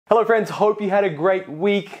Hello friends, hope you had a great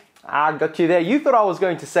week. I got you there. You thought I was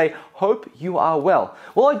going to say, hope you are well.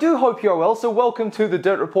 Well, I do hope you are well, so welcome to the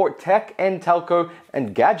Dirt Report tech and telco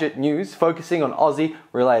and gadget news, focusing on Aussie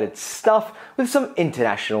related stuff with some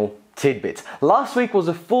international tidbits. Last week was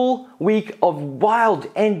a full week of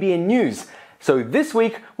wild NBN news. So this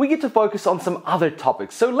week, we get to focus on some other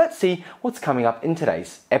topics. So let's see what's coming up in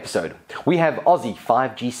today's episode. We have Aussie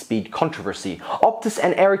 5G speed controversy, Optus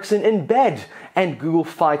and Ericsson in bed, and Google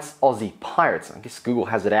fights Aussie pirates. I guess Google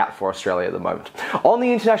has it out for Australia at the moment. On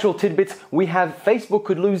the international tidbits, we have Facebook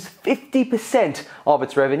could lose 50% of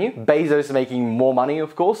its revenue, Bezos making more money,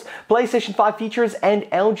 of course, PlayStation 5 features, and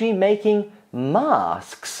LG making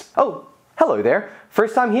masks. Oh, hello there.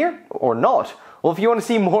 First time here or not? Well, if you want to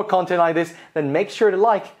see more content like this, then make sure to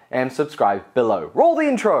like and subscribe below. Roll the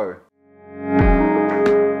intro!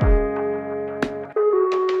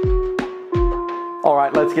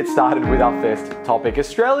 Alright, let's get started with our first topic.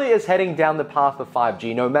 Australia is heading down the path of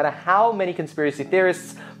 5G, no matter how many conspiracy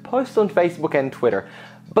theorists post on Facebook and Twitter.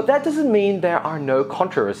 But that doesn't mean there are no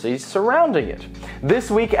controversies surrounding it. This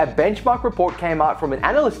week, a benchmark report came out from an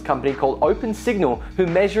analyst company called Signal, who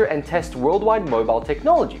measure and test worldwide mobile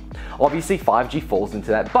technology. Obviously, 5G falls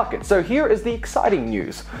into that bucket. So here is the exciting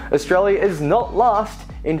news. Australia is not last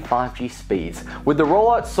in 5G speeds. With the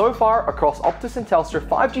rollout so far across Optus and Telstra,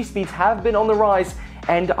 5G speeds have been on the rise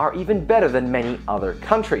and are even better than many other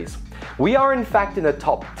countries. We are in fact in the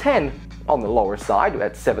top 10, on the lower side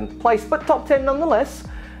at 7th place, but top 10 nonetheless,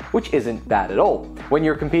 which isn't bad at all when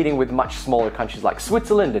you're competing with much smaller countries like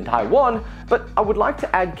Switzerland and Taiwan. But I would like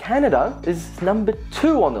to add Canada is number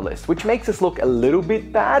 2 on the list, which makes us look a little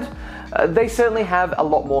bit bad. They certainly have a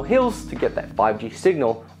lot more hills to get that 5G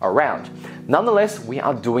signal around. Nonetheless, we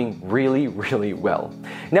are doing really well.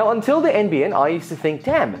 Now, until the NBN, I used to think,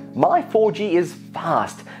 damn, my 4G is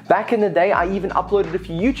fast. Back in the day, I even uploaded a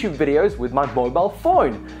few YouTube videos with my mobile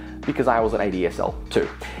phone, because I was an ADSL too.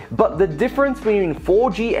 But the difference between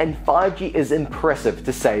 4G and 5G is impressive,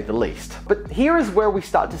 to say the least. But here is where we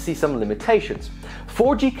start to see some limitations.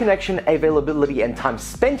 4G connection availability and time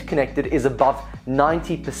spent connected is above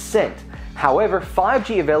 90%. However,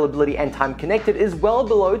 5G availability and time connected is well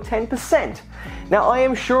below 10%. Now, I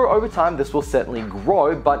am sure over time this will certainly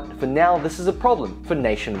grow, but for now this is a problem for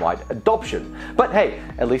nationwide adoption. But hey,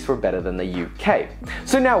 at least we're better than the UK.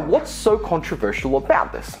 So now, what's so controversial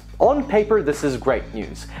about this? On paper, this is great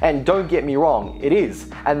news. And don't get me wrong, it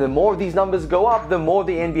is. And the more these numbers go up, the more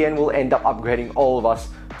the NBN will end up upgrading all of us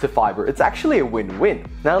to fiber. It's actually a win-win.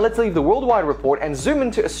 Now let's leave the worldwide report and zoom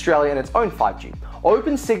into Australia and its own 5G.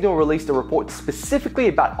 Signal released a report specifically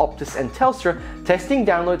about Optus and Telstra testing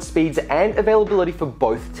download speeds and availability for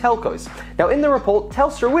both telcos. Now in the report,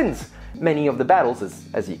 Telstra wins many of the battles,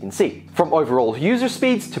 as you can see. From overall user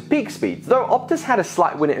speeds to peak speeds. Though Optus had a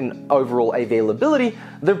slight win in overall availability,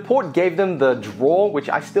 the report gave them the draw, which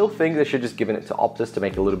I still think they should just given it to Optus to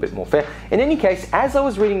make it a little bit more fair. In any case, as I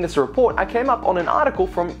was reading this report, I came up on an article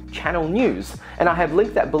from Channel News, and I have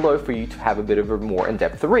linked that below for you to have a bit of a more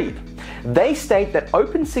in-depth read. They state that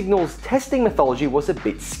Signal's testing methodology was a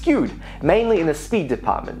bit skewed, mainly in the speed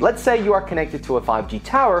department. Let's say you are connected to a 5G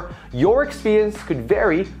tower, your experience could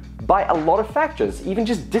vary by a lot of factors, even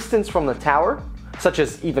just distance from the tower, such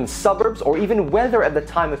as even suburbs, or even weather at the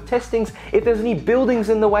time of testings, if there's any buildings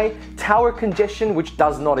in the way, tower congestion, which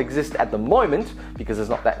does not exist at the moment because there's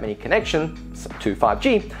not that many connections to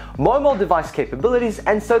 5G, mobile device capabilities,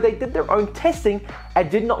 and so they did their own testing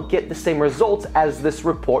and did not get the same results as this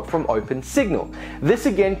report from Signal. This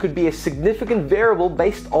again could be a significant variable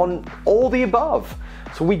based on all the above.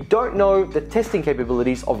 So we don't know the testing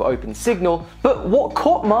capabilities of Signal, but what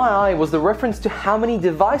caught my eye was the reference to how many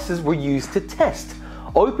devices were used to test.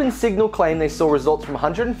 Signal claimed they saw results from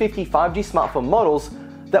 150 5G smartphone models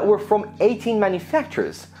that were from 18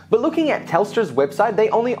 manufacturers. But looking at Telstra's website, they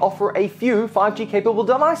only offer a few 5G capable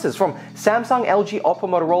devices from Samsung, LG, Oppo,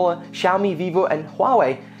 Motorola, Xiaomi, Vivo, and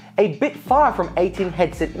Huawei, a bit far from 18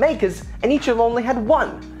 headset makers, and each of them only had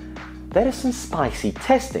one. That is some spicy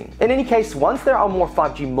testing. In any case, once there are more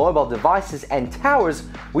 5G mobile devices and towers,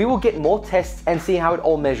 we will get more tests and see how it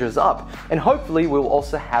all measures up. And hopefully we will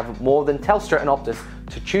also have more than Telstra and Optus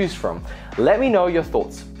to choose from. Let me know your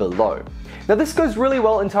thoughts below. Now this goes really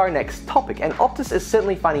well into our next topic, and Optus is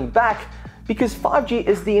certainly fighting back because 5G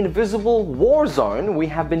is the invisible war zone we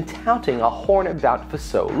have been touting our horn about for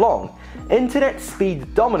so long. Internet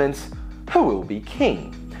speed dominance, who will be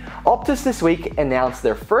king? Optus this week announced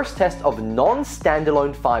their first test of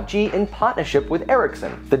non-standalone 5G in partnership with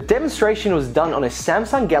Ericsson. The demonstration was done on a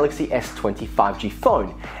Samsung Galaxy S20 5G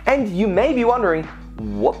phone, and you may be wondering,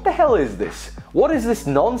 what the hell is this? What is this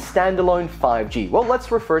non-standalone 5G? Well,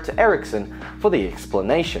 let's refer to Ericsson for the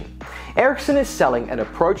explanation. Ericsson is selling an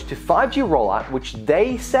approach to 5G rollout which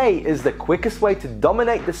they say is the quickest way to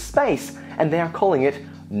dominate the space, and they are calling it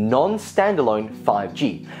non-standalone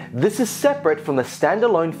 5G. This is separate from the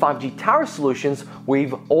standalone 5G tower solutions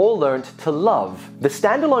we've all learned to love. The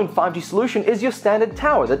standalone 5G solution is your standard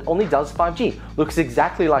tower that only does 5G. Looks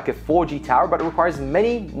exactly like a 4G tower, but it requires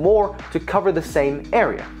many more to cover the same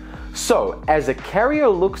area. So, as a carrier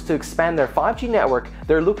looks to expand their 5G network,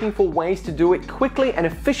 they're looking for ways to do it quickly and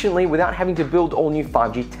efficiently without having to build all new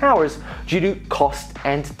 5G towers due to cost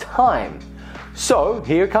and time. So,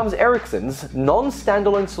 here comes Ericsson's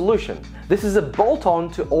non-standalone solution. This is a bolt-on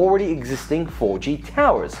to already existing 4G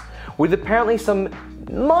towers. With apparently some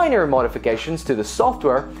minor modifications to the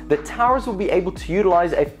software, the towers will be able to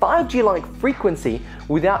utilize a 5G-like frequency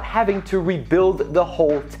without having to rebuild the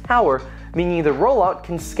whole tower, meaning the rollout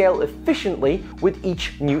can scale efficiently with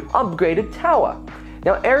each new upgraded tower.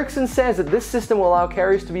 Now, Ericsson says that this system will allow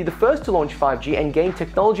carriers to be the first to launch 5G and gain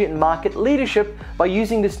technology and market leadership by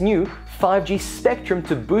using this new 5G spectrum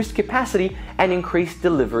to boost capacity and increase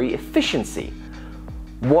delivery efficiency.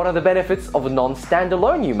 What are the benefits of a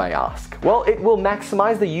non-standalone, you may ask? Well, it will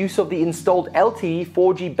maximize the use of the installed LTE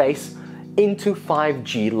 4G base into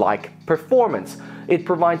 5G-like performance. It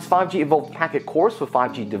provides 5G evolved packet cores for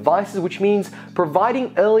 5G devices, which means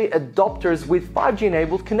providing early adopters with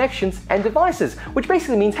 5G-enabled connections and devices, which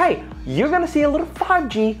basically means, hey, you're going to see a little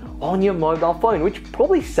 5G on your mobile phone, which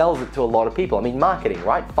probably sells it to a lot of people. I mean, marketing,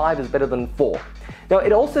 right? 5 is better than 4. Now,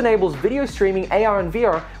 it also enables video streaming, AR and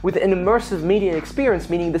VR with an immersive media experience,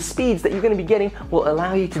 meaning the speeds that you're going to be getting will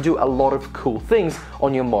allow you to do a lot of cool things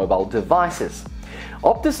on your mobile devices.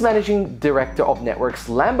 Optus Managing Director of Networks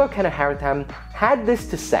Lambo Kanaharatham had this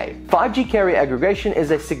to say: 5G carrier aggregation is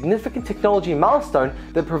a significant technology milestone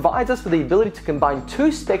that provides us with the ability to combine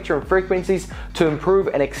two spectrum frequencies to improve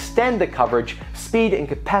and extend the coverage, speed and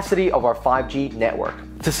capacity of our 5G network.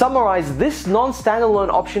 To summarize, this non-standalone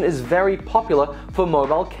option is very popular for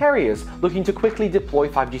mobile carriers looking to quickly deploy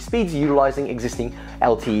 5G speeds utilizing existing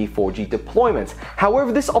LTE 4G deployments.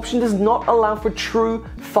 However, this option does not allow for true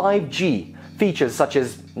 5G. Features such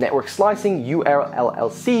as network slicing,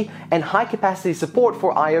 URLLC, and high-capacity support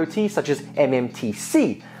for IoT such as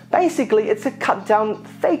MMTC. Basically, it's a cut-down,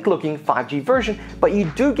 fake-looking 5G version, but you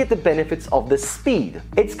do get the benefits of the speed.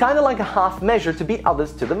 It's kind of like a half measure to beat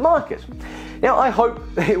others to the market. Now, I hope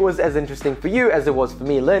it was as interesting for you as it was for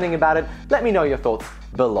me learning about it. Let me know your thoughts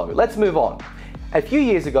below. Let's move on. A few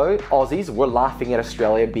years ago, Aussies were laughing at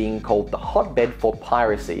Australia being called the hotbed for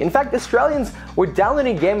piracy. In fact, Australians were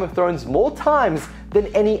downloading Game of Thrones more times than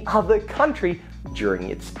any other country during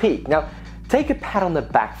its peak. Now, take a pat on the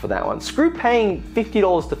back for that one. Screw paying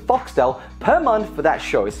 $50 to Foxtel per month for that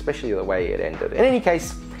show, especially the way it ended. In any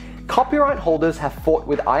case, copyright holders have fought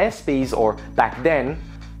with ISPs, or back then,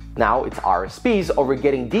 now it's RSPs, over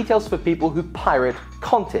getting details for people who pirate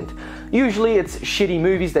content. Usually it's shitty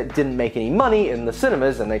movies that didn't make any money in the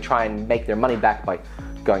cinemas and they try and make their money back by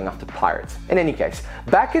going after pirates. In any case,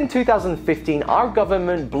 back in 2015, our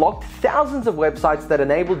government blocked thousands of websites that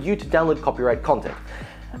enabled you to download copyright content.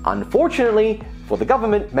 Unfortunately, for the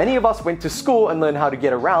government, many of us went to school and learned how to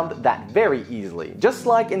get around that very easily. Just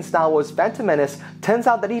like in Star Wars Phantom Menace, turns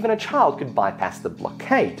out that even a child could bypass the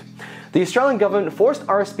blockade. The Australian government forced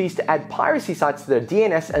RSPs to add piracy sites to their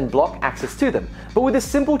DNS and block access to them. But with a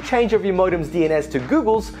simple change of your modem's DNS to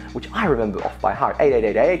Google's, which I remember off by heart,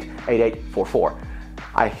 8888-8844.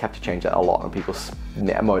 I have to change that a lot on people's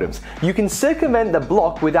modems. You can circumvent the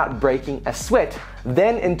block without breaking a sweat.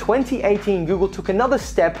 Then in 2018, Google took another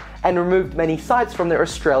step and removed many sites from their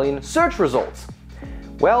Australian search results.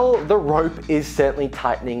 Well, the rope is certainly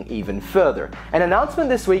tightening even further. An announcement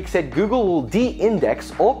this week said Google will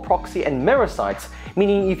de-index all proxy and mirror sites,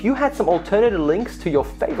 meaning if you had some alternative links to your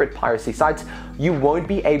favorite piracy sites, you won't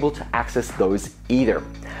be able to access those either.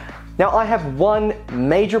 Now, I have one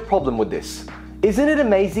major problem with this. Isn't it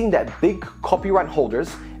amazing that big copyright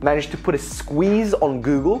holders managed to put a squeeze on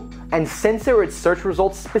Google and censor its search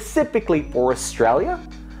results specifically for Australia?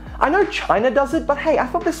 I know China does it, but hey, I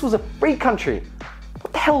thought this was a free country.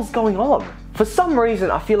 What the hell's going on? For some reason,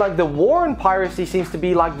 I feel like the war on piracy seems to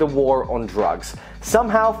be like the war on drugs.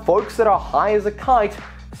 Somehow, folks that are high as a kite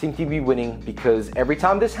seem to be winning because every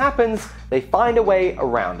time this happens, they find a way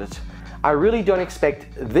around it. I really don't expect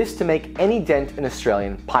this to make any dent in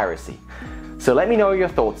Australian piracy. So let me know your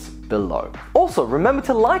thoughts below. Also, remember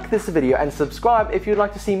to like this video and subscribe if you'd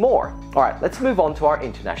like to see more. Alright, let's move on to our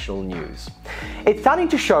international news. It's starting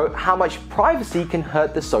to show how much privacy can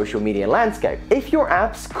hurt the social media landscape. If your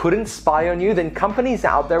apps couldn't spy on you, then companies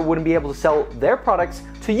out there wouldn't be able to sell their products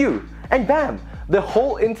to you. And bam, the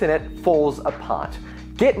whole internet falls apart.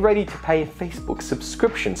 Get ready to pay Facebook's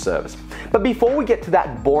subscription service. But before we get to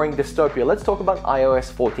that boring dystopia, let's talk about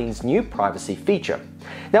iOS 14's new privacy feature.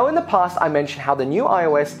 Now, in the past, I mentioned how the new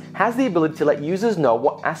iOS has the ability to let users know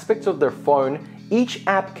what aspects of their phone each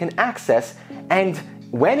app can access and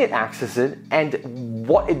when it accesses it and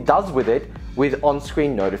what it does with it with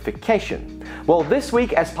on-screen notification. Well, this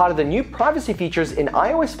week, as part of the new privacy features in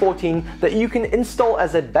iOS 14 that you can install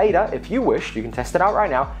as a beta if you wish, you can test it out right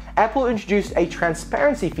now, Apple introduced a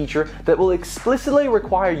transparency feature that will explicitly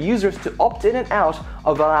require users to opt in and out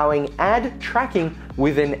of allowing ad tracking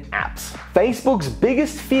within apps. Facebook's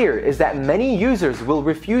biggest fear is that many users will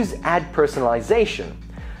refuse ad personalization.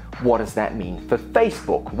 What does that mean for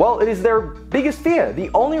Facebook? Well, it is their biggest fear.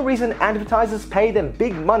 The only reason advertisers pay them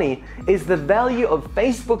big money is the value of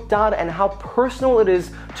Facebook data and how personal it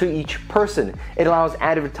is to each person. It allows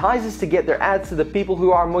advertisers to get their ads to the people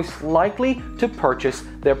who are most likely to purchase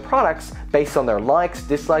their products based on their likes,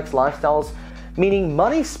 dislikes, lifestyles, meaning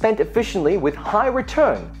money spent efficiently with high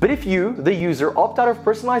return. But if you, the user, opt out of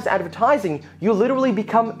personalized advertising, you literally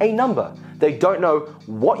become a number. They don't know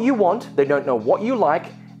what you want, they don't know what you like,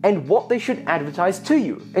 and what they should advertise to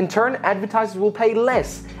you. In turn, advertisers will pay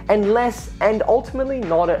less, and ultimately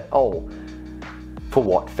not at all for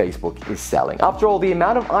what Facebook is selling. After all, the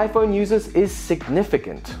amount of iPhone users is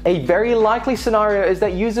significant. A very likely scenario is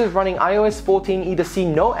that users running iOS 14 either see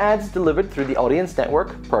no ads delivered through the Audience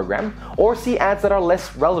Network program or see ads that are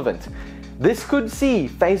less relevant. This could see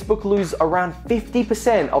Facebook lose around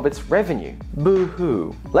 50% of its revenue.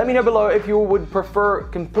 Boo-hoo. Let me know below if you would prefer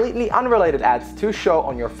completely unrelated ads to show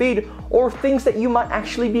on your feed or things that you might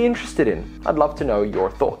actually be interested in. I'd love to know your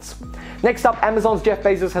thoughts. Next up, Amazon's Jeff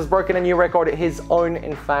Bezos has broken a new record, his own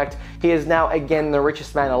in fact. He is now again the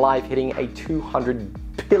richest man alive, hitting a $200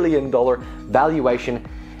 billion valuation.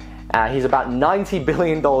 He's about $90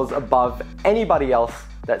 billion above anybody else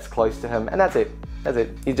that's close to him, and that's it. That's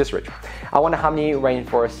it, he's just rich. I wonder how many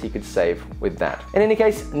rainforests he could save with that. In any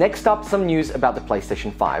case, next up, some news about the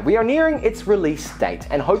PlayStation 5. We are nearing its release date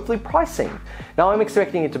and hopefully pricing. Now, I'm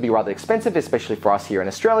expecting it to be rather expensive, especially for us here in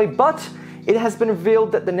Australia, but it has been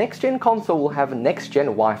revealed that the next-gen console will have next-gen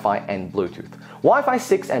Wi-Fi and Bluetooth. Wi-Fi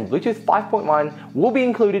 6 and Bluetooth 5.1 will be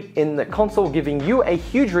included in the console, giving you a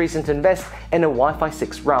huge reason to invest in a Wi-Fi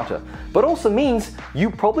 6 router, but also means you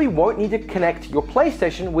probably won't need to connect your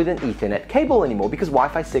PlayStation with an Ethernet cable anymore because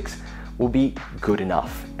Wi-Fi 6 will be good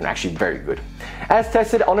enough, and actually very good. As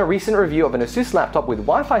tested on a recent review of an Asus laptop with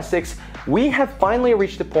Wi-Fi 6, we have finally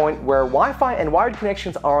reached a point where Wi-Fi and wired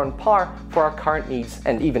connections are on par for our current needs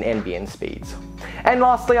and even NBN speeds. And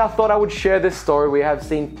lastly, I thought I would share this story. We have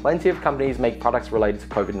seen plenty of companies make products related to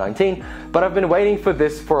COVID-19, but I've been waiting for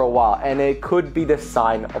this for a while, and it could be the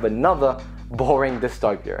sign of another boring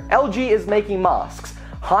dystopia. LG is making masks,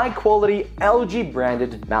 high-quality LG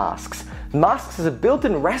branded masks. Masks has a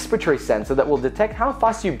built-in respiratory sensor that will detect how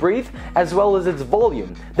fast you breathe as well as its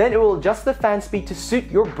volume. Then it will adjust the fan speed to suit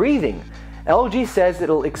your breathing. LG says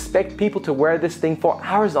it'll expect people to wear this thing for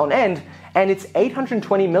hours on end, and its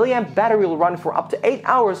 820 milliamp battery will run for up to 8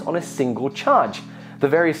 hours on a single charge. The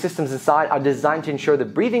various systems inside are designed to ensure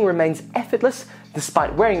that breathing remains effortless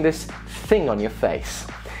despite wearing this thing on your face.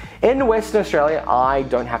 In Western Australia, I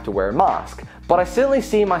don't have to wear a mask, but I certainly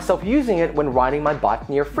see myself using it when riding my bike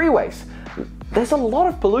near freeways. There's a lot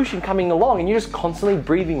of pollution coming along and you're just constantly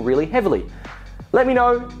breathing really heavily. Let me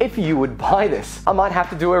know if you would buy this. I might have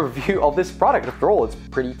to do a review of this product. After all, it's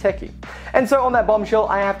pretty techy. And so on that bombshell,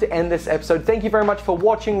 I have to end this episode. Thank you very much for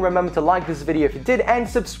watching. Remember to like this video if you did and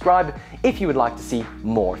subscribe if you would like to see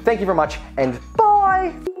more. Thank you very much and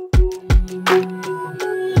bye!